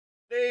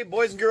Hey,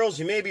 boys and girls,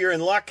 maybe you're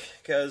in luck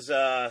because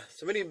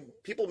so many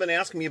people have been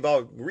asking me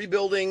about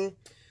rebuilding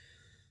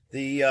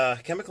the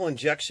chemical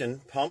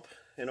injection pump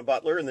in a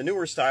Butler in the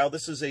newer style.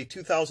 This is a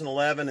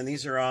 2011, and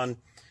these are on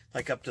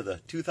like up to the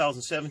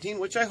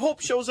 2017, which I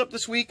hope shows up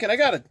this week. And I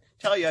gotta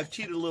tell you, I've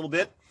cheated a little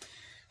bit.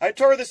 I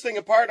tore this thing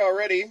apart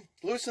already,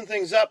 loosened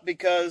things up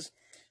because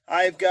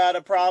I've got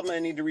a problem. I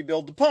need to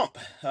rebuild the pump.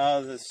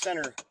 The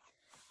center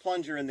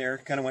plunger in there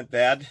kind of went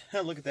bad.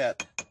 Look at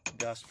that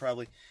dust,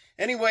 probably.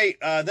 Anyway,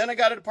 then I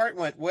got it apart and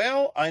went,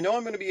 well, I know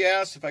I'm going to be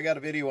asked if I got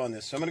a video on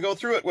this, so I'm going to go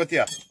through it with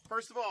you.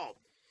 First of all,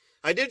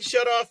 I did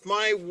shut off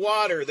my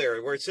water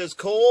there where it says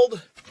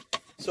cold.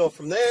 So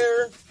from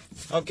there,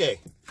 okay,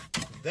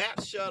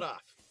 that's shut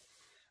off.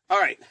 All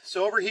right,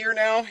 so over here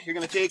now, you're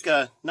going to take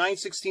a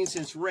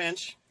 9/16"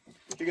 wrench.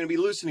 You're going to be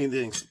loosening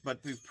things. But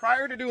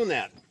prior to doing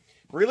that,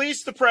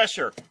 release the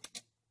pressure.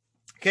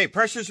 Okay,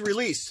 pressure's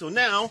released. So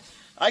now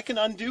I can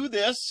undo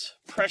this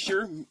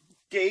pressure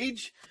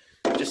gauge.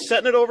 Just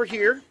setting it over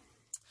here.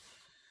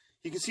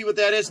 You can see what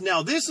that is.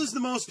 Now, this is the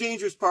most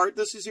dangerous part.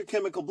 This is your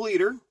chemical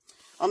bleeder.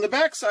 On the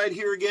back side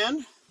here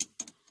again,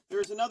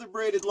 there's another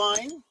braided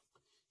line.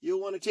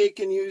 You'll want to take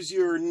and use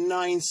your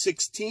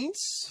 9/16.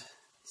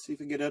 See if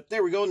we get up.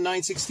 There we go,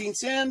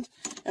 9/16 end.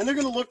 And they're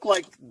going to look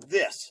like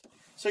this.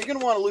 So you're going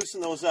to want to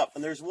loosen those up.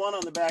 And there's one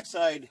on the back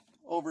side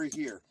over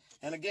here.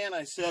 And again,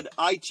 I said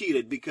I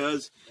cheated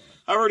because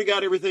I already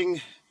got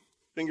everything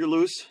finger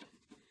loose.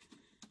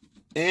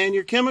 And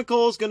your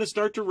chemical is going to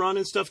start to run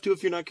and stuff too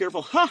if you're not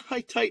careful. Ha!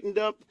 I tightened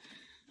up.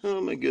 Oh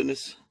my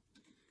goodness.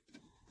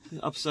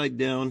 Upside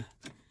down.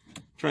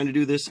 Trying to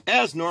do this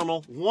as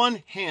normal,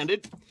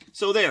 one-handed.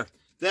 So there,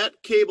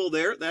 that cable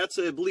there, that's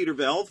a bleeder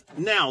valve.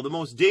 Now, the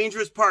most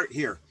dangerous part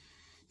here.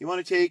 You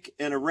want to take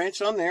a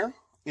wrench on there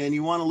and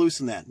you want to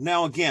loosen that.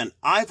 Now again,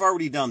 I've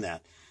already done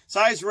that.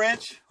 Size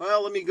wrench,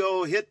 well, let me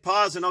go hit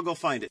pause and I'll go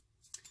find it.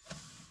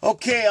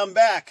 Okay, I'm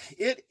back.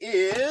 It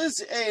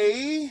is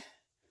a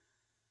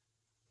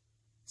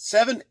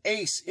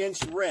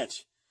 7/8"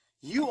 wrench.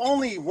 You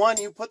only,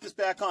 when you put this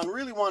back on,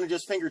 really want to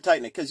just finger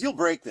tighten it because you'll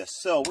break this.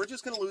 So we're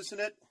just going to loosen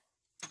it.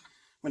 I'm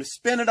going to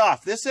spin it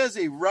off. This has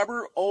a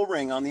rubber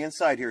O-ring on the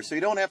inside here, so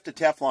you don't have to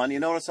Teflon. You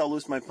notice how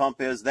loose my pump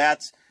is.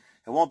 It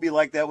won't be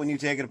like that when you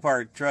take it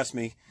apart. Trust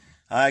me.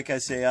 Like I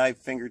say, I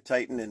finger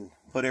tighten and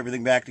put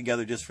everything back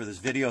together just for this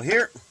video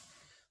here.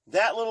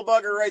 That little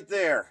bugger right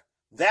there,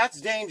 that's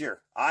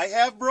danger. I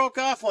have broke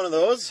off one of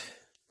those.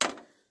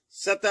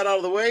 Set that out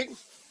of the way.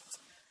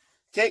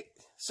 Okay,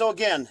 so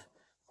again,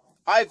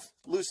 I've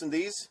loosened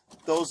these.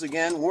 Those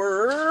again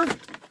were, I'm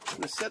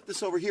going to set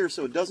this over here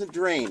so it doesn't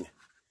drain.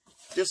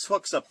 Just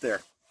hooks up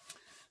there.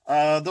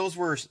 Those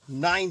were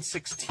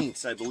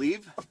 9/16, I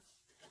believe.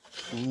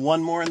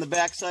 One more in the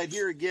back side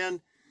here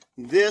again.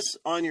 This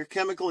on your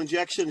chemical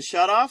injection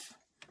shut off.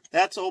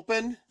 That's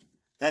open.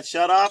 That's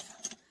shut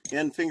off.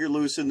 And finger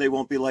loosened. They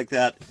won't be like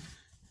that.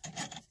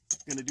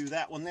 Going to do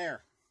that one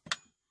there.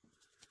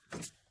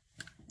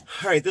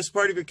 All right, this is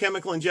part of your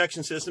chemical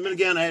injection system. And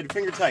again, I had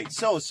finger tight.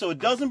 So it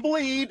doesn't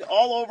bleed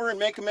all over and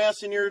make a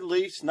mess in your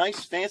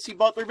nice, fancy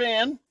Butler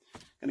van.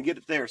 Going to get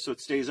it there so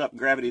it stays up.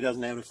 Gravity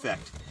doesn't have an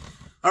effect.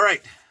 All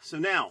right, so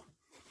now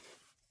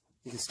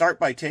you can start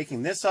by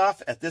taking this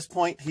off at this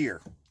point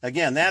here.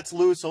 Again, that's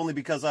loose only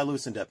because I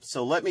loosened it.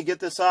 So let me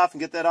get this off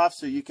and get that off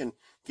so you can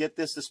get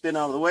this to spin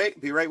out of the way.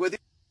 Be right with you.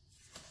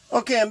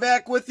 Okay, I'm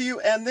back with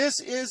you, and this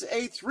is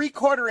a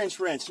 3/4"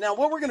 wrench. Now,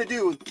 what we're going to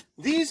do,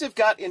 these have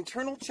got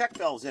internal check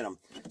valves in them.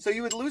 So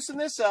you would loosen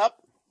this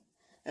up,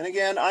 and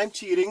again, I'm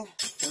cheating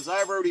because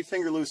I've already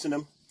finger loosened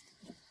them,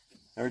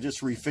 or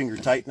just re-finger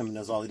tighten them, and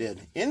that's all I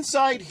did.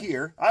 Inside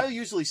here, I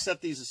usually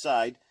set these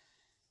aside,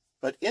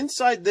 but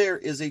inside there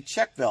is a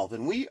check valve,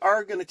 and we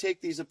are going to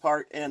take these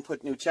apart and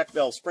put new check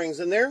valve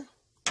springs in there.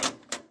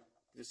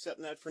 Just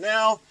setting that for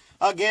now.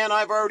 Again,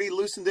 I've already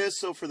loosened this,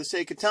 so for the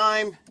sake of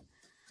time,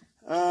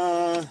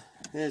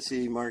 let's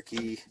see,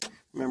 marquee,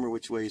 remember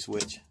which way is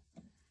which.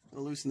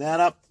 I'll loosen that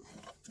up.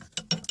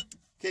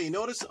 Okay, you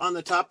notice on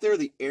the top there,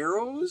 the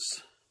arrows,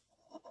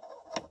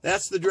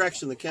 that's the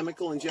direction the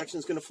chemical injection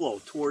is going to flow,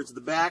 towards the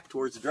back,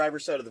 towards the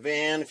driver's side of the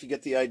van, if you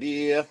get the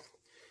idea.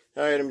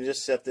 All right, I'm going to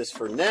just set this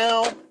for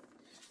now.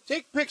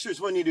 Take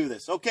pictures when you do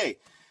this. Okay,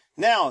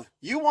 now,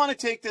 you want to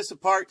take this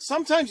apart.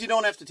 Sometimes you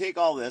don't have to take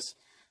all this,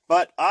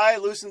 but I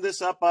loosened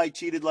this up. I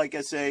cheated, like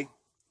I say,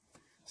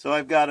 so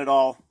I've got it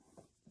all.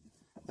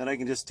 Then I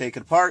can just take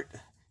it apart,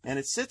 and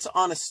it sits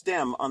on a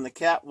stem on the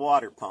cat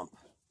water pump.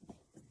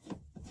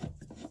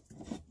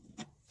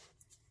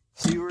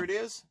 See where it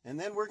is? And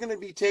then we're going to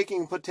be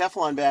taking and put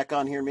Teflon back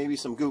on here, maybe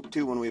some goop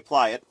too when we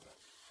apply it.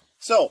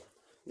 So,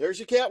 there's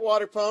your cat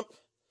water pump.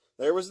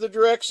 There was the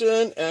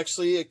direction.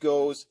 Actually, it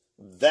goes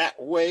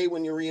that way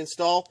when you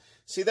reinstall.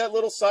 See that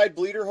little side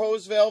bleeder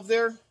hose valve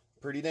there?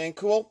 Pretty dang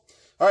cool.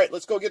 All right,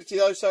 let's go get it to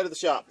the other side of the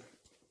shop.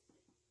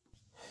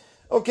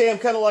 Okay, I'm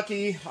kind of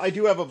lucky. I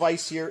do have a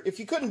vise here. If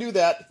you couldn't do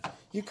that,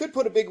 you could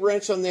put a big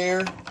wrench on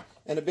there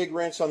and a big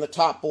wrench on the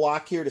top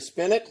block here to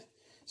spin it.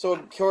 So,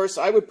 of course,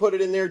 I would put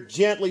it in there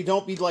gently.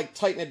 Don't be like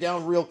tighten it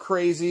down real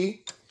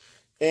crazy.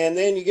 And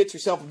then you get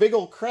yourself a big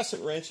old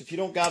crescent wrench. If you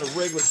don't got a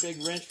rig with a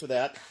big wrench for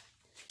that,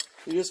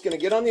 you're just going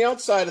to get on the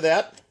outside of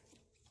that,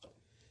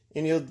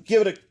 and you'll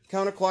give it a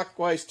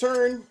counterclockwise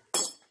turn.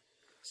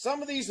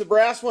 Some of these, the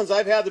brass ones,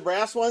 I've had the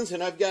brass ones,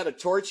 and I've got a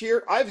torch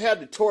here. I've had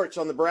the torch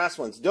on the brass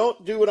ones.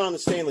 Don't do it on the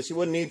stainless. You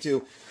wouldn't need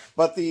to.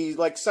 But the,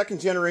 like, second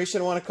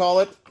generation, I want to call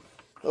it,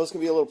 those can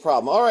be a little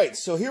problem. All right,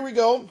 so here we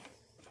go.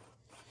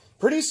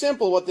 Pretty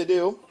simple what they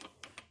do.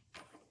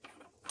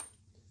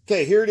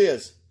 Okay, here it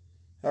is.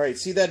 All right,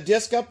 see that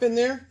disc up in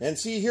there? And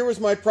see, here was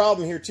my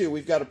problem here, too.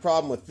 We've got a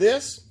problem with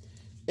this,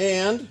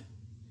 and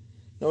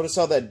notice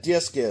how that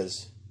disc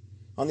is.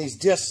 On these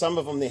discs, some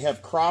of them, they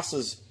have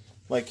crosses.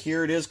 Like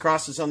here it is,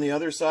 crosses on the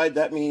other side.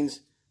 That means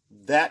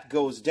that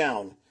goes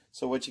down.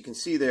 So what you can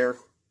see there,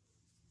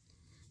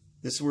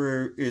 this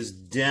is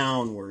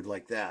downward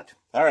like that.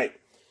 All right,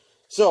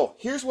 so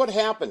here's what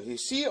happened. You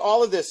see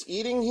all of this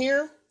eating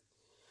here?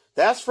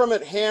 That's from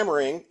it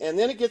hammering, and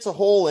then it gets a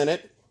hole in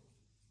it.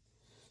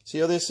 See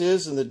how this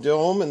is in the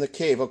dome and the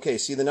cave. Okay,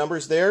 see the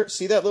numbers there?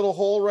 See that little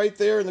hole right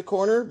there in the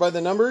corner by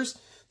the numbers?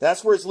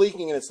 That's where it's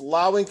leaking, and it's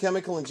allowing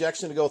chemical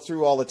injection to go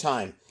through all the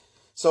time.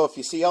 So if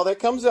you see how that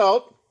comes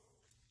out,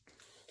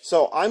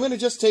 so I'm going to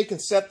just take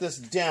and set this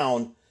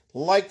down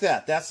like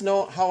that. That's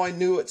how I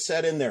knew it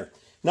set in there.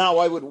 Now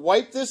I would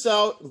wipe this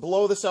out,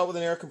 blow this out with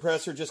an air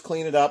compressor, just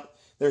clean it up.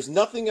 There's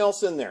nothing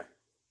else in there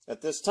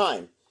at this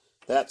time.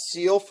 That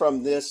seal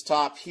from this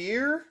top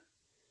here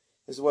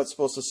is what's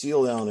supposed to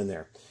seal down in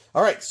there.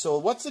 All right, so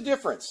what's the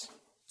difference?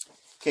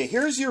 Okay,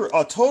 here's your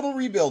total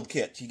rebuild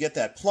kit. You get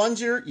that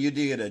plunger, you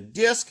get a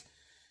disc,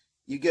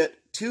 you get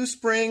 2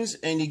 springs,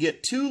 and you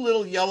get 2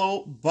 little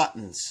yellow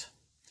buttons.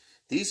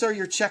 These are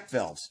your check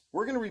valves.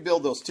 We're going to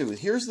rebuild those too.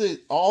 Here's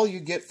all you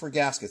get for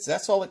gaskets.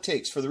 That's all it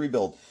takes for the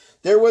rebuild.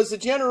 There was a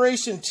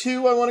generation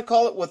 2, I want to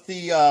call it, with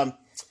the, it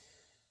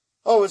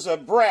was a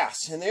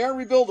brass, and they are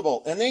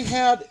rebuildable. And they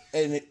had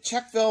a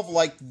check valve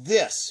like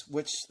this,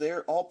 which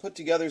they're all put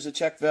together as a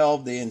check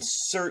valve. They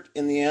insert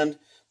in the end.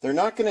 They're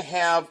not going to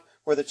have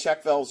where the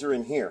check valves are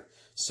in here.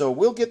 So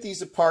we'll get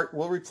these apart.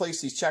 We'll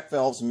replace these check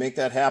valves and make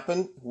that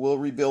happen. We'll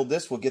rebuild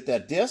this. We'll get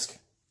that disc.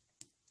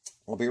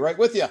 I'll be right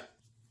with you.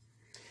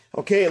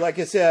 Okay, like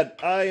I said,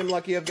 I am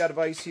lucky I've got a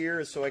vise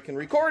here so I can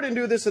record and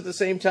do this at the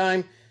same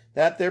time.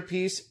 That there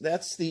piece,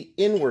 that's the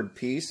inward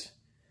piece.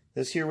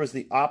 This here was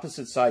the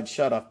opposite side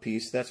shutoff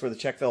piece. That's where the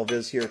check valve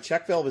is here.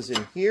 Check valve is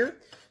in here.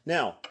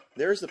 Now,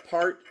 there's the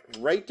part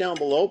right down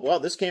below. Well,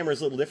 this camera is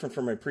a little different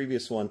from my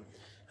previous one.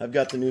 I've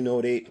got the new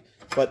Note 8.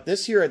 But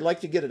this here, I'd like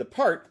to get it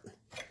apart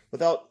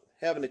without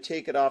having to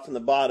take it off in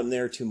the bottom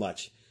there too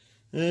much.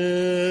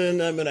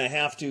 And I'm going to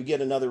have to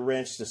get another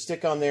wrench to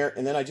stick on there,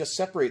 and then I just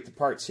separate the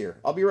parts here.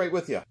 I'll be right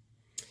with you.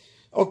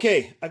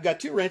 Okay, I've got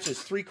 2 wrenches,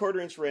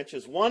 3/4-inch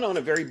wrenches, one on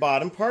a very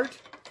bottom part,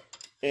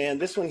 and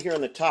this one here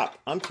on the top.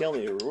 I'm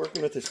telling you,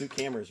 working with this new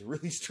camera is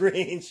really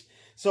strange.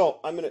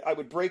 So I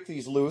would break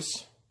these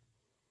loose.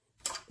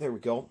 There we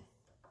go.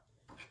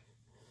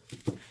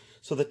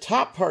 So the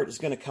top part is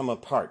going to come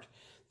apart.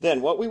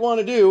 Then what we want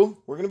to do,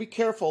 we're going to be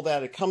careful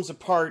that it comes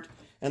apart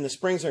and the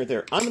springs aren't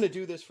there. I'm going to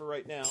do this for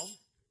right now.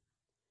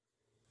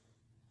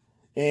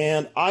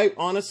 And I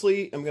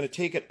honestly am going to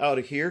take it out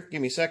of here.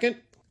 Give me a second.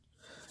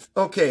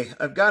 Okay,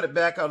 I've got it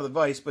back out of the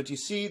vise, but you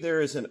see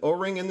there is an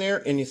O-ring in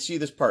there, and you see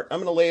this part. I'm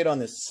going to lay it on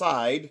this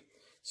side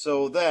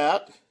so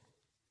that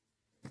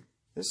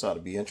this ought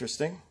to be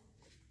interesting.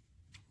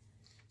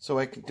 So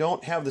I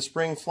don't have the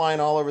spring flying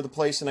all over the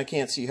place, and I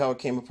can't see how it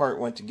came apart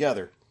and went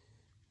together.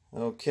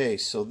 Okay,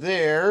 so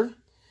there,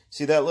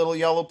 see that little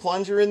yellow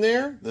plunger in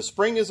there? The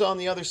spring is on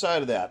the other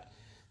side of that.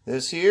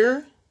 This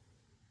here,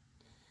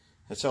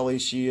 that's how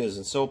she is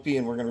and soapy,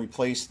 and we're going to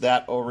replace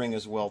that O-ring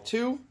as well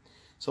too.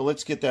 So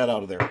let's get that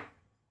out of there.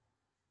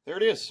 There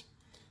it is.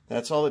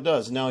 That's all it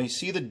does. Now you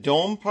see the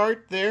dome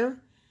part there?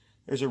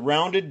 There's a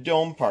rounded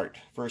dome part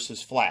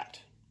versus flat.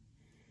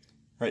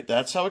 Right,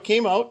 that's how it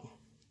came out.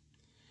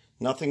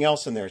 Nothing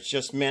else in there. It's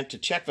just meant to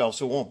check valve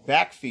so it won't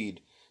backfeed.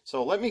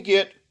 So let me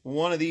get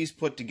one of these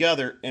put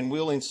together and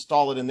we'll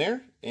install it in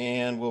there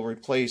and we'll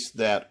replace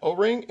that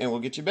O-ring and we'll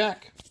get you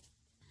back.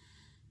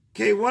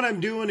 Okay, what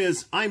I'm doing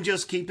is I'm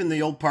just keeping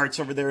the old parts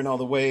over there and all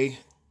the way.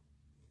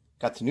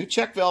 Got the new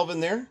check valve in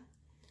there.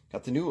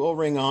 Got the new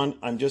O-ring on.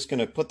 I'm just going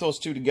to put those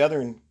two together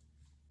and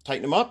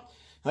tighten them up.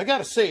 And I got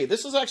to say,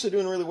 this is actually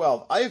doing really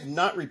well. I have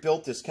not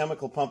rebuilt this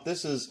chemical pump.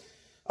 This is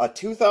a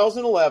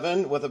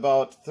 2011 with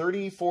about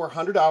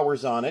 3,400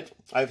 hours on it.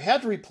 I've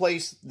had to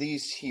replace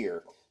these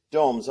here,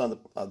 domes on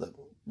the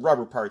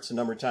rubber parts a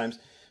number of times.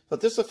 But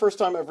this is the first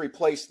time I've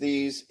replaced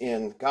these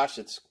in, gosh,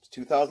 it's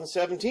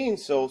 2017,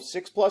 so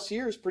 6+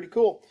 years. Pretty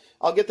cool.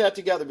 I'll get that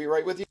together. Be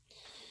right with you.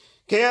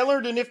 Okay, I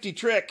learned a nifty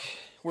trick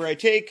where I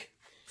take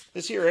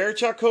this here air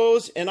chuck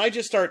hose and I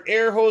just start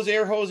air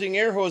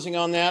hosing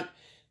on that.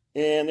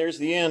 And there's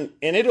the end.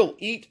 And it'll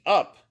eat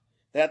up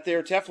that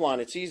there Teflon.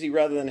 It's easy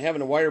rather than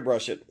having to wire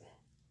brush it.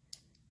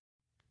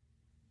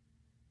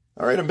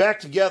 All right, I'm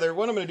back together.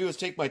 What I'm going to do is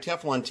take my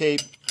Teflon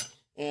tape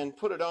and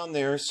put it on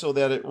there so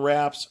that it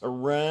wraps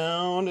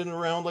around and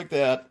around like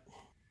that.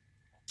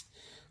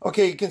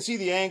 Okay, you can see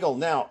the angle.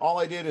 Now, all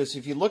I did is,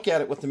 if you look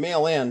at it with the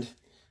male end,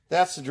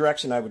 that's the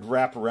direction I would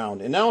wrap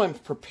around. And now I'm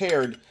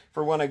prepared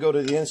for when I go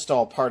to the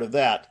install part of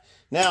that.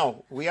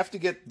 Now, we have to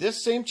get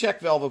this same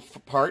check valve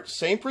part,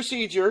 same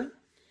procedure,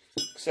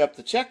 except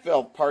the check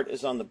valve part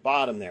is on the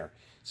bottom there.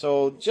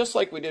 So, just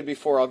like we did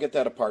before, I'll get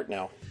that apart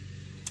now.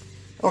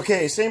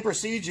 Okay, same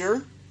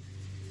procedure.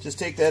 Just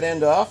take that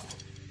end off.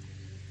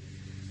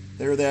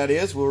 There that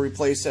is. We'll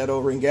replace that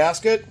O-ring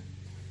gasket.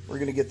 We're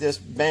going to get this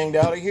banged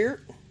out of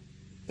here.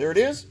 There it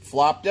is,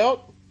 flopped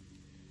out.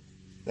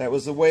 That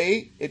was the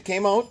way it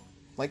came out,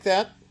 like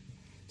that.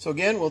 So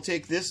again, we'll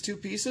take this two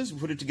pieces,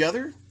 put it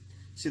together,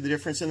 see the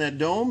difference in that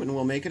dome, and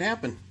we'll make it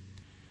happen.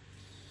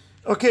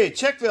 Okay,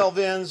 check valve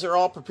ends are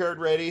all prepared,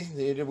 ready.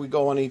 We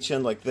go on each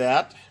end like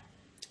that.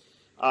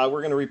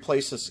 We're going to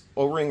replace this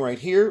O-ring right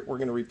here. We're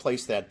going to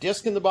replace that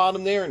disc in the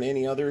bottom there, and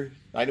any other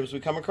items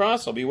we come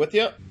across. I'll be with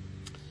you.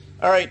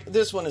 All right,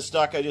 this one is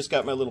stuck. I just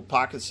got my little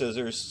pocket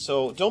scissors.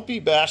 So don't be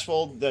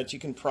bashful that you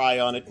can pry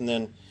on it and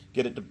then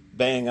get it to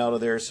bang out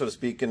of there, so to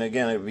speak. And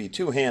again, it would be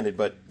two-handed,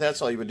 but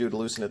that's all you would do to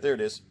loosen it. There it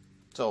is.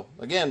 So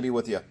again, be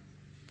with you.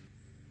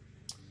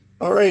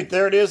 All right,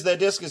 there it is. That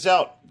disc is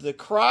out. The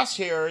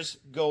crosshairs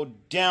go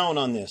down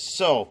on this.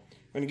 So I'm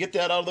going to get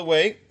that out of the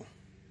way.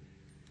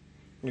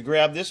 I'm going to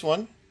grab this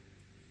one.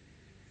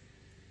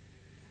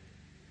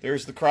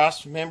 There's the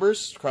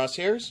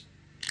crosshairs.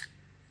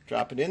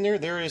 Drop it in there.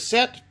 There it is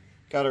set.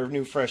 Got our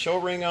new fresh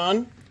O-ring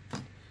on.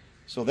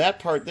 So that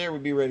part there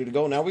would be ready to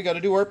go. Now we got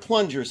to do our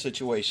plunger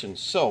situation.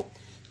 So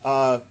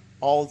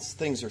all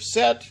things are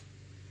set.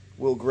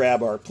 We'll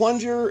grab our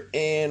plunger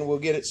and we'll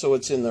get it so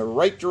it's in the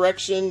right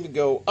direction to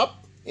go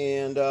up.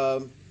 And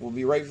we'll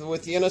be right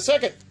with you in a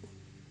second.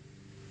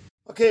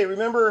 Okay,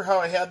 remember how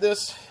I had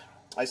this?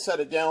 I set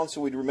it down so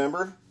we'd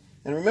remember.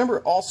 And remember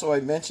also I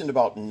mentioned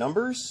about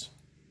numbers.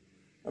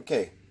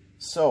 Okay,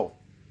 so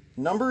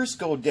numbers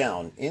go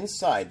down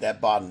inside that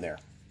bottom there.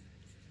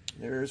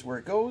 There's where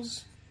it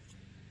goes.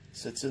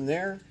 Sits in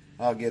there.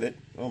 I'll get it.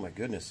 Oh my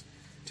goodness.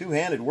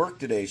 Two-handed work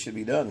today should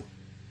be done.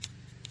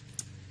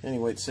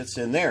 Anyway, it sits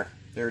in there.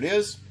 There it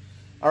is.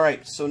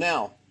 Alright, so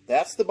now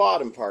that's the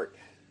bottom part.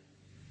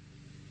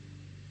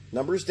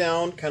 Numbers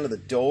down, kind of the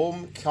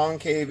dome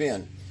concave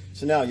in.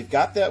 So now you've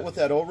got that with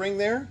that O-ring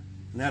there.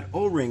 And that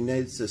O-ring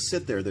needs to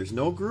sit there. There's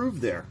no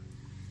groove there.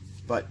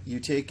 But you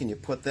take and you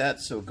put that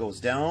so it goes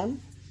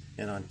down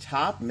and on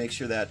top. Make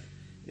sure that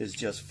is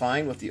just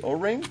fine with the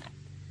O-ring.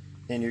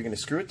 And you're going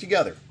to screw it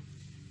together.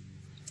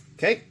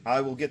 Okay, I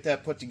will get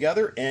that put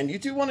together, and you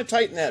do want to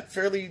tighten that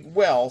fairly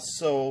well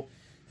so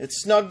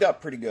it's snugged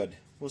up pretty good.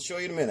 We'll show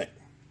you in a minute.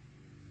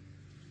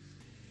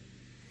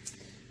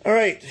 All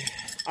right,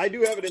 I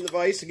do have it in the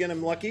vise. Again,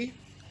 I'm lucky.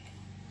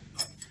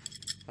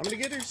 I'm going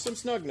to get her some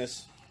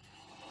snugness.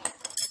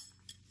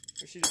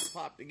 She just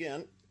popped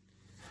again.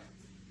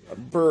 A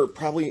burr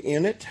probably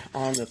in it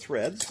on the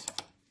threads.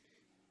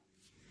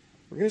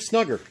 We're going to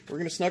snug her. We're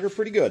going to snug her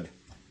pretty good.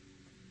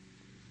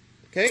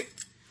 Okay.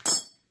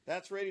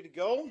 That's ready to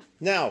go.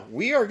 Now,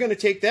 we are going to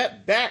take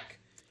that back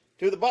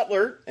to the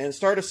Butler and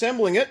start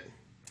assembling it.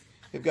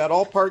 We've got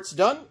all parts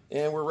done,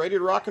 and we're ready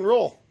to rock and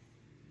roll.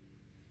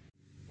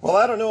 Well,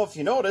 I don't know if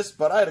you noticed,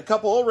 but I had a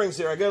couple O-rings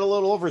there. I got a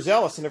little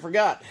overzealous, and I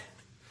forgot.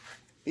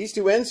 These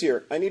two ends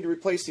here, I need to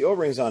replace the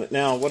O-rings on it.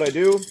 Now, what I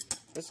do,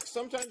 is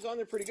sometimes on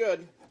there pretty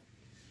good.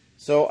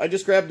 So I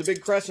just grabbed a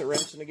big crescent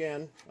wrench, and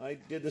again, I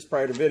did this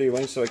prior to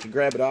videoing so I could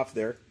grab it off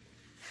there.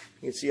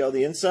 You can see how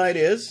the inside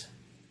is.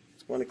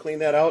 Just want to clean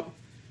that out.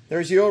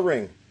 There's the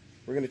O-ring.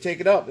 We're going to take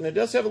it up, and it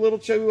does have a little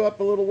chew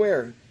up, a little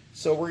wear.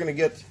 So we're going to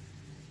get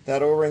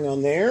that O-ring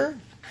on there.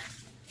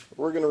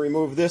 We're going to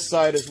remove this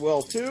side as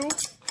well too.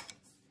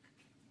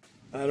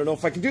 I don't know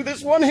if I can do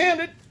this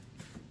one-handed.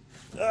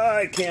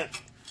 I can't.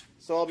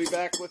 So I'll be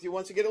back with you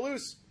once I get it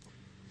loose.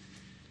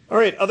 All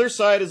right, other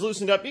side is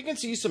loosened up. You can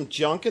see some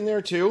junk in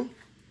there too.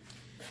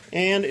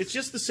 And it's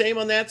just the same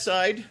on that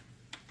side.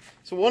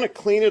 So we want to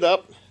clean it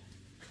up.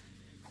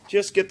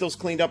 Just get those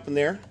cleaned up in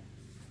there.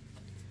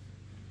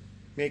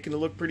 Making it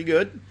look pretty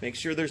good. Make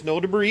sure there's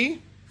no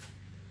debris.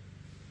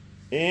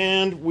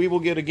 And we will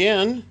get,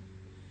 again,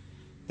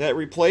 that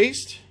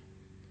replaced,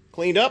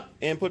 cleaned up,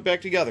 and put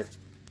back together.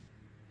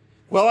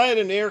 Well, I had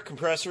an air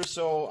compressor,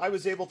 so I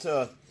was able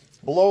to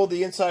blow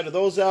the inside of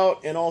those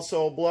out and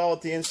also blow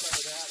out the inside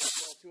of that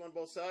as well, too, on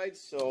both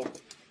sides. So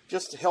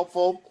just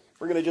helpful.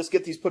 We're going to just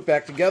get these put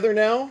back together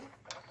now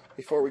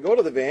before we go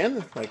to the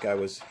van, like I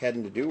was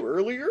heading to do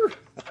earlier.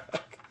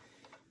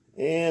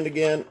 And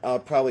again, I'll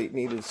probably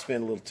need to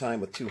spend a little time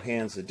with two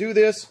hands to do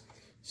this.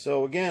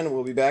 So again,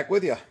 we'll be back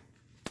with you.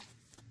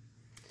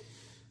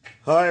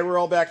 All right, we're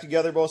all back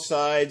together, both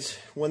sides.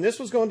 When this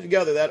was going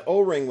together, that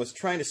O-ring was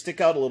trying to stick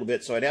out a little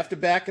bit, so I'd have to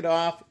back it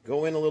off,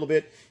 go in a little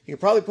bit. You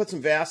could probably put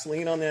some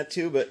Vaseline on that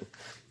too, but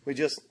I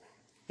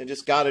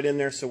just got it in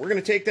there. So we're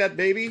going to take that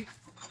baby,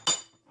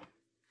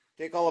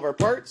 take all of our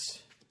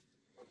parts.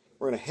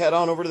 We're going to head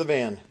on over to the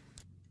van.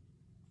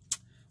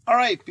 All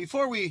right,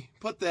 before we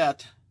put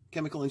that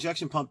chemical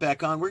injection pump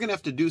back on, we're going to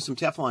have to do some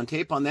Teflon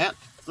tape on that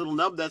little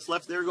nub that's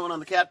left there going on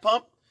the cat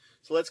pump.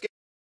 So let's get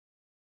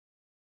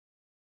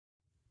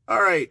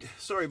All right,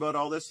 sorry about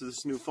all this.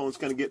 This new phone's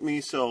going to get me,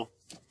 so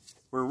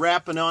we're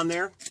wrapping on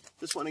there.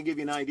 Just want to give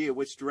you an idea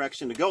which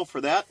direction to go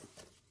for that.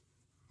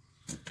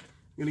 We're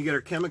going to get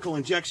our chemical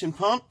injection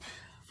pump.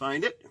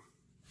 Find it.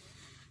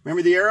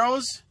 Remember the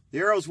arrows? The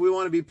arrows, we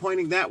want to be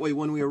pointing that way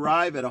when we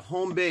arrive at a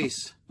home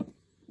base.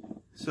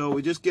 So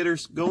we just get her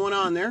going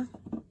on there.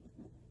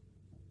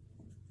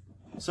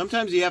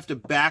 Sometimes you have to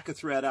back a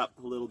thread up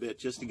a little bit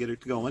just to get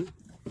it going.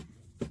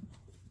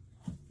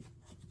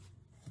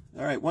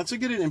 All right, once I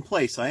get it in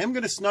place, I am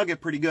going to snug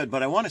it pretty good,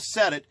 but I want to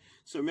set it.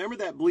 So remember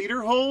that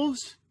bleeder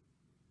hose?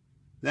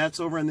 That's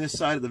over on this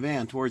side of the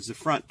van, towards the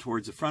front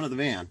of the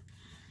van.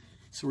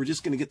 So we're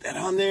just going to get that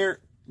on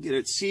there, get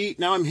it. See,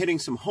 now I'm hitting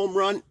some home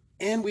run,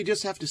 and we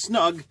just have to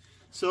snug.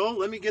 So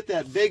let me get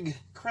that big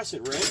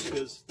crescent wrench,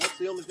 because that's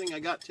the only thing I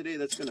got today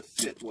that's going to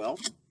fit well.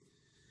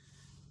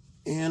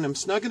 And I'm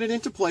snugging it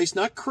into place,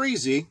 not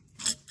crazy.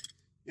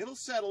 It'll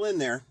settle in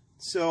there.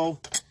 So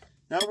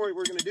now what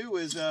we're going to do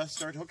is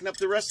start hooking up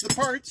the rest of the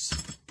parts.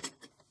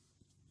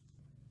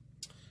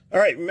 All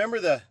right,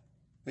 remember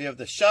we have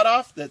the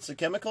shutoff, that's a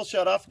chemical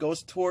shutoff,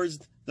 goes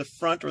towards the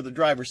front or the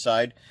driver's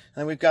side.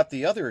 And then we've got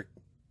the other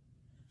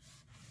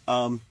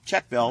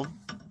check valve,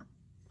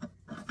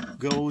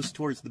 goes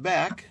towards the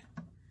back.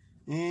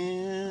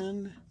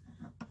 And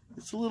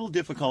it's a little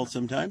difficult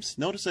sometimes.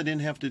 Notice I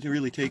didn't have to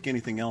really take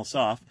anything else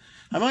off.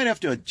 I might have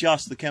to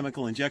adjust the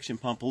chemical injection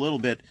pump a little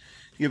bit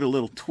to give it a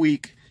little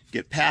tweak,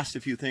 get past a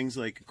few things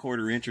like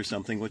 1/4 inch or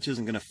something, which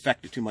isn't going to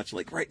affect it too much.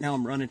 Like right now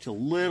I'm running into a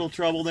little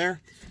trouble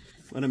there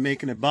when I'm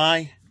making it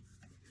by.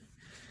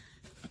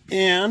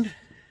 And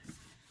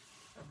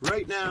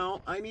right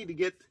now I need to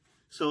get,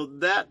 so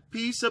that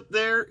piece up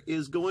there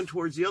is going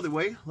towards the other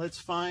way. Let's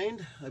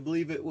find, I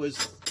believe it was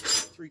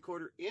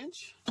 3/4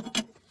 inch.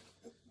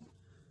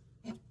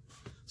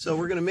 So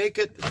we're going to make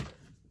it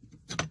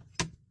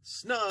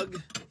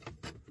snug,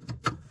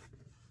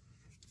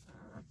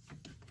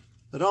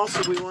 but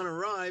also we want to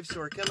arrive so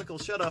our chemical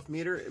shutoff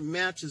meter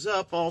matches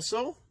up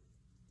also.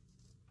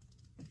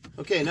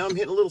 Okay, now I'm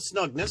hitting a little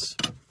snugness.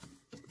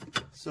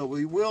 So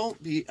we will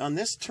be on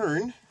this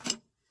turn,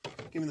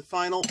 give me the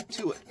final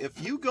to it.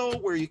 If you go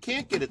where you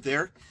can't get it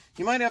there,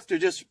 you might have to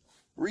just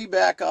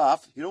re-back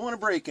off. You don't want to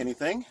break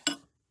anything.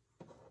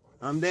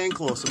 I'm dang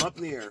close, I'm up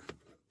in the air.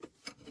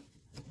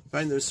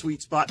 Find the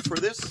sweet spot for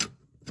this. A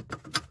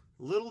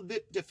little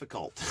bit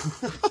difficult.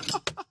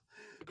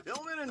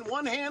 Filming in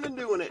one hand and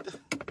doing it.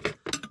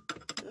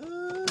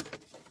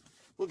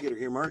 We'll get her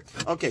here, Mark.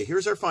 Okay,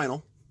 here's our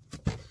final.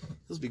 This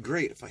would be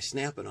great if I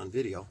snap it on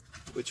video,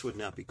 which would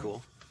not be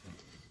cool.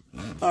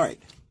 All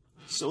right,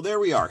 so there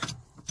we are.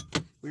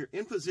 We're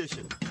in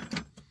position.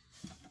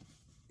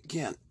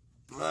 Again.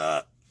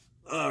 All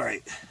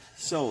right,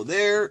 so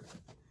there,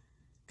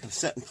 kind of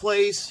set in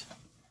place.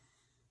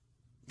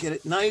 Get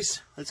it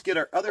nice. Let's get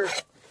our other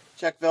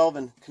check valve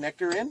and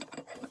connector in.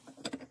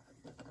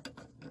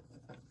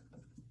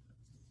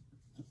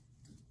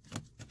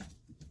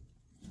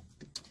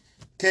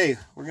 Okay,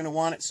 we're going to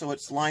want it so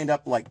it's lined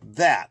up like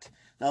that.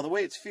 Now the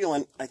way it's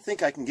feeling, I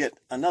think I can get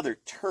another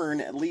turn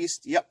at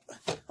least. Yep,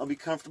 I'll be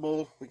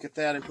comfortable. We get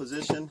that in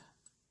position.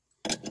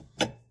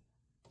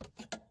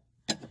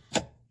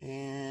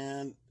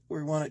 And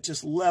we want it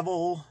just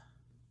level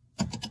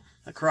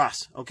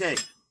across. Okay.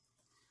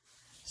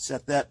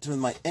 Set that to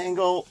my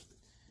angle.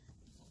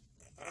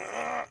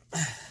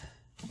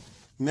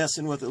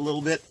 Messing with it a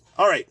little bit.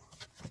 All right.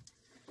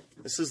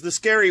 This is the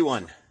scary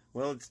one.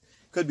 Well, it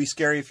could be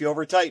scary if you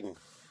over tighten.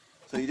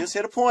 So you just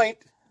hit a point.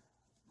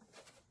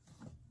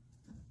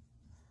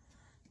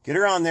 Get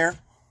her on there.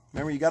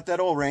 Remember, you got that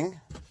O-ring.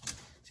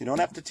 So you don't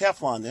have to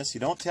Teflon this. You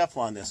don't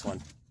Teflon this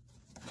one.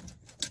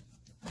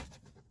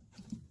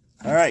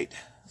 All right.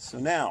 So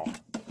now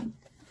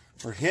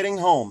we're hitting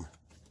home.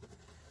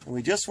 And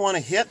we just want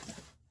to hit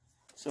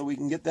so we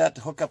can get that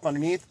to hook up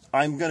underneath.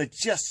 I'm going to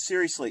just,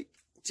 seriously,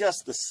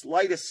 just the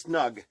slightest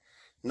snug.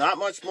 Not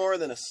much more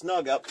than a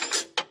snug up.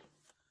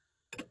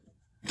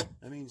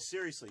 I mean,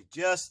 seriously,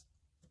 just,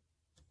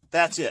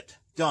 that's it.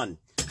 Done.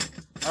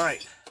 All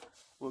right.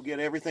 We'll get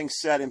everything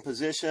set in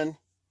position.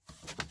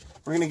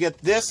 We're going to get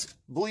this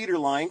bleeder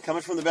line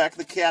coming from the back of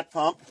the cat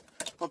pump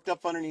hooked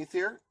up underneath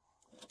here.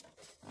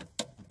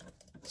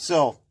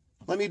 So,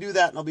 let me do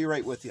that and I'll be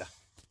right with you.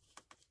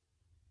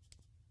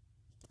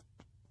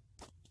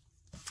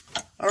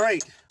 All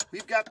right,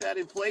 we've got that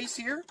in place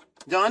here,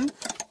 done.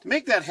 To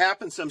make that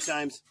happen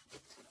sometimes,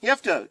 you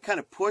have to kind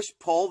of push,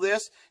 pull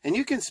this, and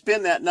you can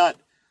spin that nut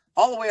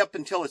all the way up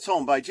until it's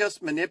home by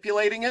just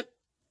manipulating it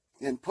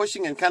and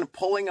pushing and kind of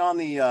pulling on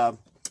the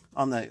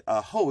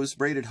hose,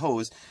 braided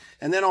hose,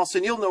 and then all of a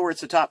sudden you'll know where it's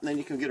the top, and then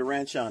you can get a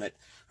wrench on it.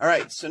 All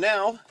right, so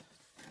now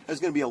there's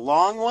going to be a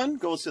long one,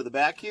 goes to the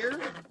back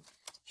here,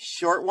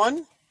 short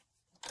one,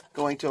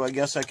 going to, I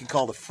guess I could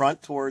call the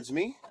front towards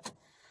me.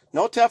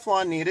 No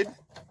Teflon needed.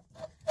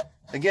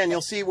 Again,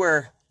 you'll see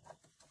where,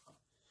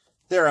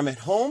 there I'm at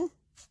home,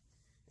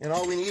 and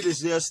all we need is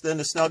this then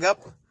to snug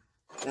up,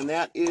 and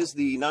that is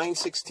the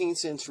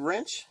 9/16 inch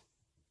wrench.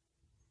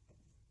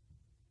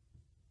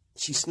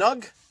 She's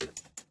snug.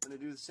 I'm going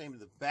to do the same to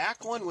the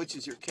back one, which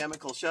is your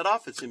chemical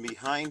shutoff. It's in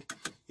behind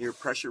your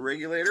pressure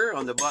regulator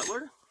on the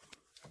Butler.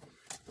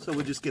 So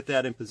we'll just get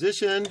that in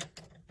position.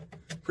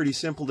 Pretty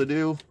simple to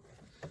do.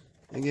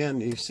 Again,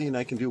 you've seen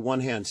I can do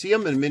one hand. See,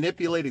 I'm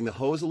manipulating the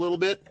hose a little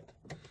bit.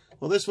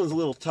 Well, this one's a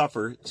little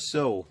tougher,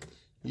 so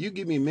you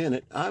give me a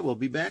minute. I will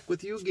be back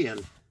with you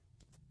again.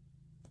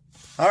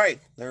 All right,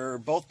 they're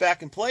both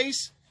back in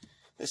place.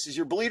 This is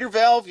your bleeder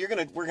valve. We're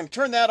gonna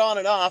turn that on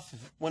and off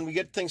when we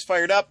get things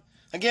fired up.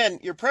 Again,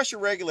 your pressure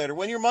regulator,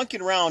 when you're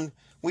monkeying around,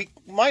 we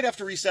might have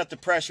to reset the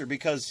pressure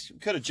because we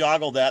could have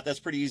joggled that.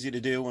 That's pretty easy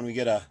to do when we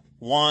get a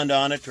wand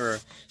on it, or a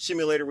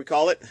simulator we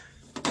call it.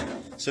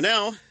 So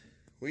now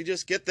we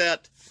just get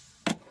that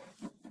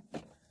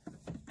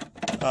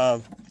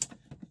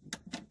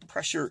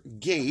pressure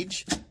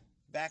gauge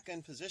back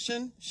in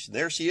position.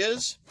 There she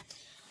is.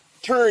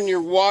 Turn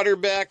your water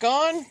back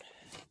on.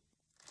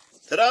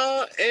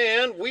 Ta-da!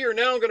 And we are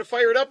now going to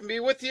fire it up and be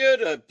with you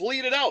to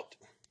bleed it out.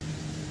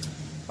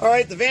 All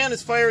right, the van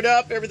is fired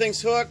up.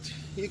 Everything's hooked.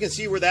 You can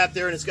see where that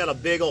there, and it's got a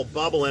big old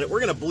bubble in it.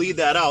 We're going to bleed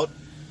that out.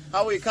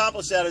 How we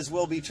accomplish that is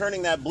we'll be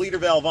turning that bleeder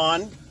valve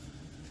on.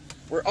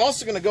 We're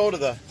also going to go to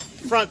the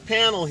front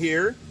panel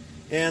here,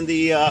 and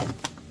the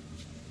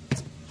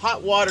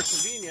hot water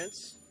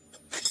convenience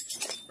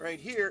right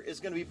here is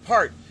going to be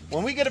part.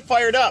 When we get it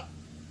fired up,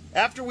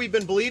 after we've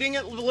been bleeding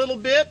it a little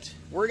bit,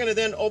 we're going to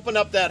then open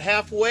up that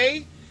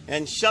halfway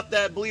and shut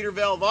that bleeder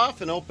valve off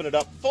and open it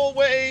up full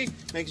way,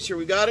 making sure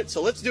we got it.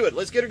 So let's do it.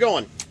 Let's get it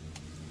going.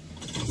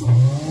 All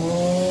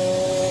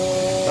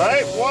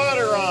right,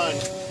 water on.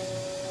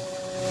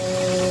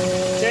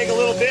 Take a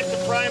little bit to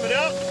prime it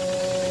up.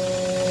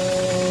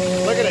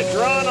 Look at it,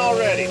 drawn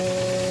already.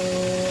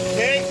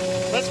 Okay,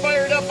 let's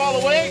fire it up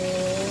all the way.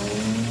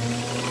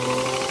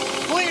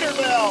 Bleeder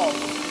valve.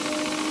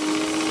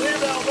 Bleeder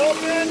valve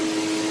open.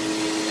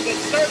 Then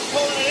start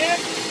pulling it in.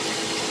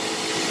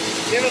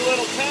 Give it a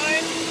little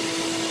time.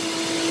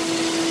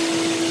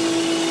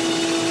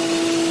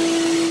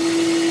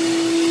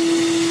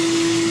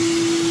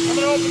 I'm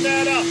going to open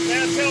that up.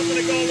 That's helping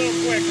it go a little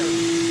quicker.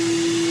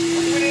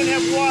 We didn't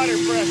have water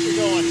pressure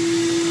going.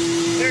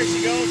 There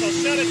she goes. I'll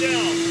shut it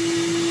down.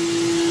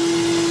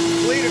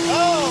 Bleeder.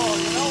 Oh,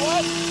 you know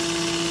what?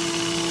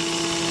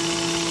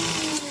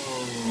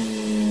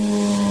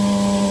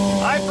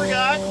 I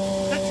forgot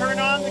to turn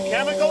on the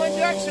chemical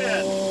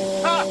injection.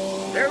 Ha!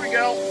 There we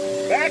go.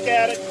 Back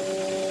at it.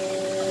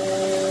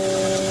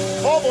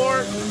 Full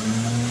bore.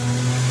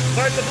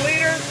 Start the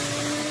bleeder.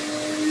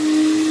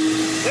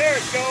 There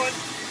it's going.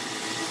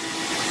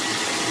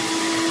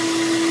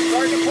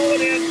 Start to pull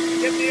it in.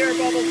 Get the air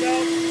bubbles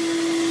out.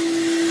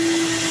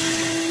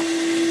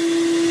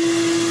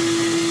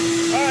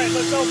 Alright,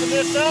 let's open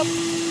this up.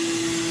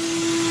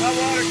 Hot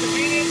water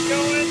convenience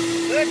going.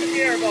 Look at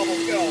the air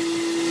bubbles go.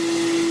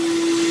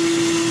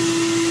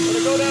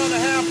 Gonna go down to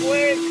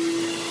halfway.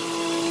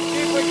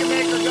 See if we can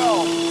make her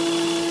go.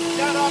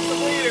 Shut off the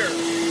bleeder.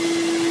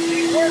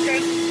 She's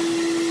working.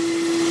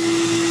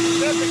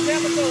 Set the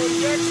chemical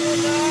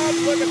injection knob.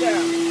 Look at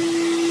that.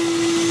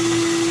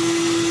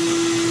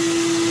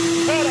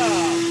 Ta-da!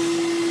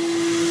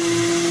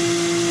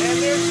 And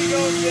there she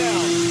goes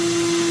down.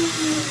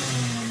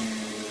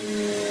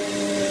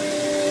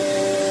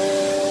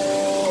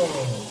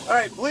 All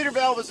right, bleeder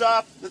valve is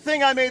off. The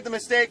thing I made the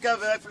mistake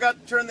of, I forgot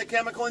to turn the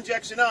chemical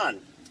injection on.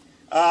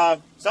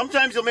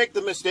 Sometimes you'll make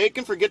the mistake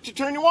and forget to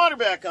turn your water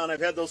back on. I've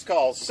had those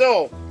calls.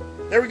 So,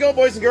 there we go,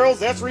 boys and girls.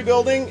 That's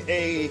rebuilding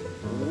a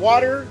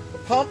water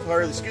pump,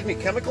 or excuse me,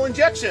 chemical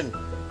injection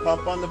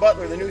pump on the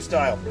Butler, the new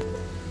style.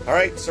 All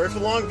right, sorry for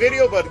the long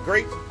video, but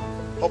great.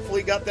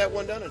 Hopefully got that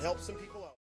one done and helped some people.